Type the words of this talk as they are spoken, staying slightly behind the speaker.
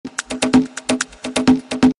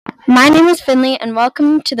My name is Finley, and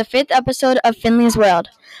welcome to the 5th episode of Finley's World.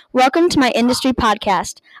 Welcome to my industry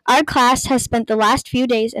podcast. Our class has spent the last few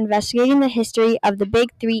days investigating the history of the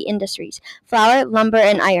big three industries, flour, lumber,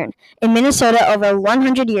 and iron, in Minnesota over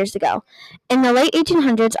 100 years ago. In the late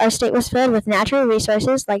 1800s, our state was filled with natural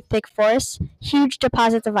resources like thick forests, huge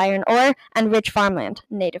deposits of iron ore, and rich farmland,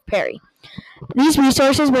 native prairie. These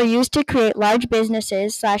resources were used to create large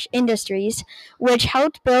businesses/industries, which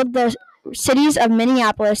helped build the cities of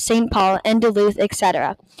Minneapolis, St. Paul, and Duluth,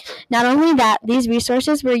 etc. Not only that, these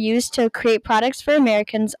resources were used to create products for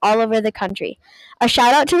Americans all over the country. A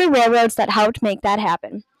shout out to the railroads that helped make that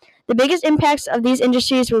happen. The biggest impacts of these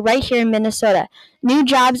industries were right here in Minnesota. New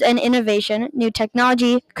jobs and innovation, new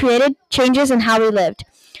technology, created changes in how we lived.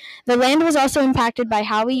 The land was also impacted by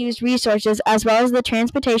how we used resources as well as the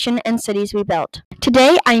transportation and cities we built.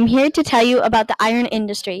 Today, I'm here to tell you about the iron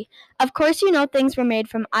industry. Of course, you know things were made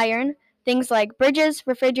from iron, things like bridges,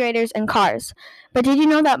 refrigerators, and cars. But did you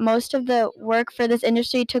know that most of the work for this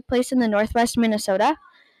industry took place in the northwest Minnesota?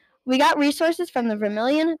 We got resources from the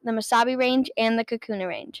Vermilion, the Mesabi Range, and the Kakuna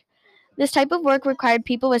Range. This type of work required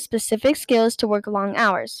people with specific skills to work long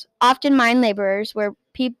hours. Often mine laborers were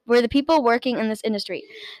the people working in this industry.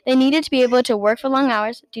 They needed to be able to work for long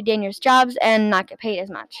hours, do dangerous jobs, and not get paid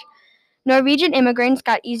as much. Norwegian immigrants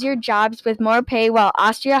got easier jobs with more pay, while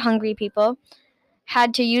Austria-Hungary people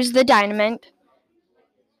had to use the dynamite.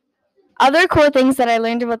 Other cool things that I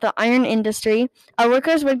learned about the iron industry, our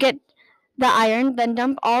workers would get the iron, then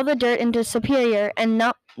dump all the dirt into Superior, and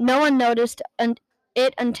no one noticed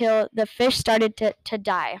it until the fish started to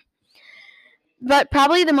die. But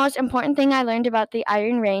probably the most important thing I learned about the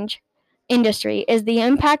iron range industry is the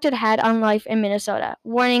impact it had on life in Minnesota.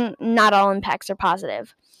 Warning, not all impacts are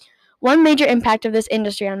positive. One major impact of this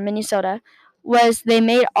industry on Minnesota was they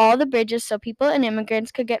made all the bridges so people and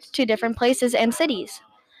immigrants could get to different places and cities.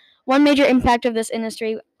 One major impact of this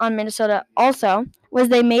industry on Minnesota also was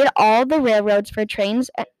they made all the railroads for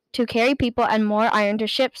trains to carry people and more iron to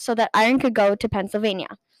ships so that iron could go to Pennsylvania.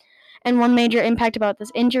 And one major impact about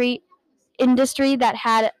this industry that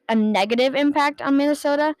had a negative impact on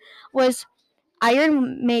Minnesota was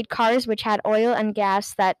iron made cars which had oil and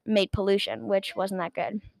gas that made pollution, which wasn't that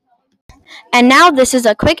good. And now this is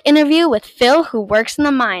a quick interview with Phil, who works in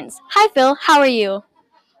the mines. Hi Phil, how are you?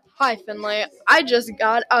 Hi, Finley. I just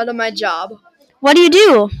got out of my job. What do you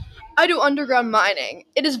do? I do underground mining.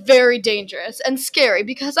 It is very dangerous and scary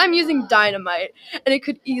because I'm using dynamite and it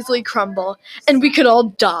could easily crumble and we could all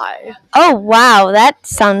die. Oh wow, that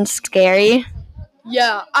sounds scary.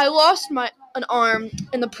 Yeah, I lost an arm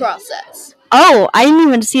in the process. Oh, I didn't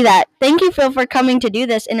even see that. Thank you, Phil, for coming to do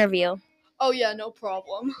this interview. Oh yeah, no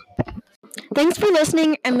problem. Thanks for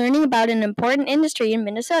listening and learning about an important industry in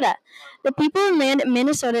Minnesota. The people and land in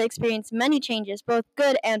Minnesota experience many changes, both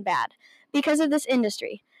good and bad, because of this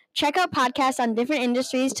industry. Check out podcasts on different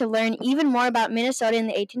industries to learn even more about Minnesota in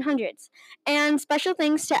the 1800s. And special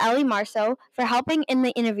thanks to Ellie Marceau for helping in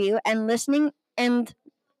the interview and listening, and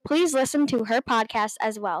please listen to her podcast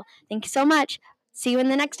as well. Thank you so much. See you in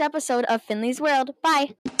the next episode of Finley's World.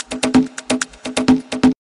 Bye.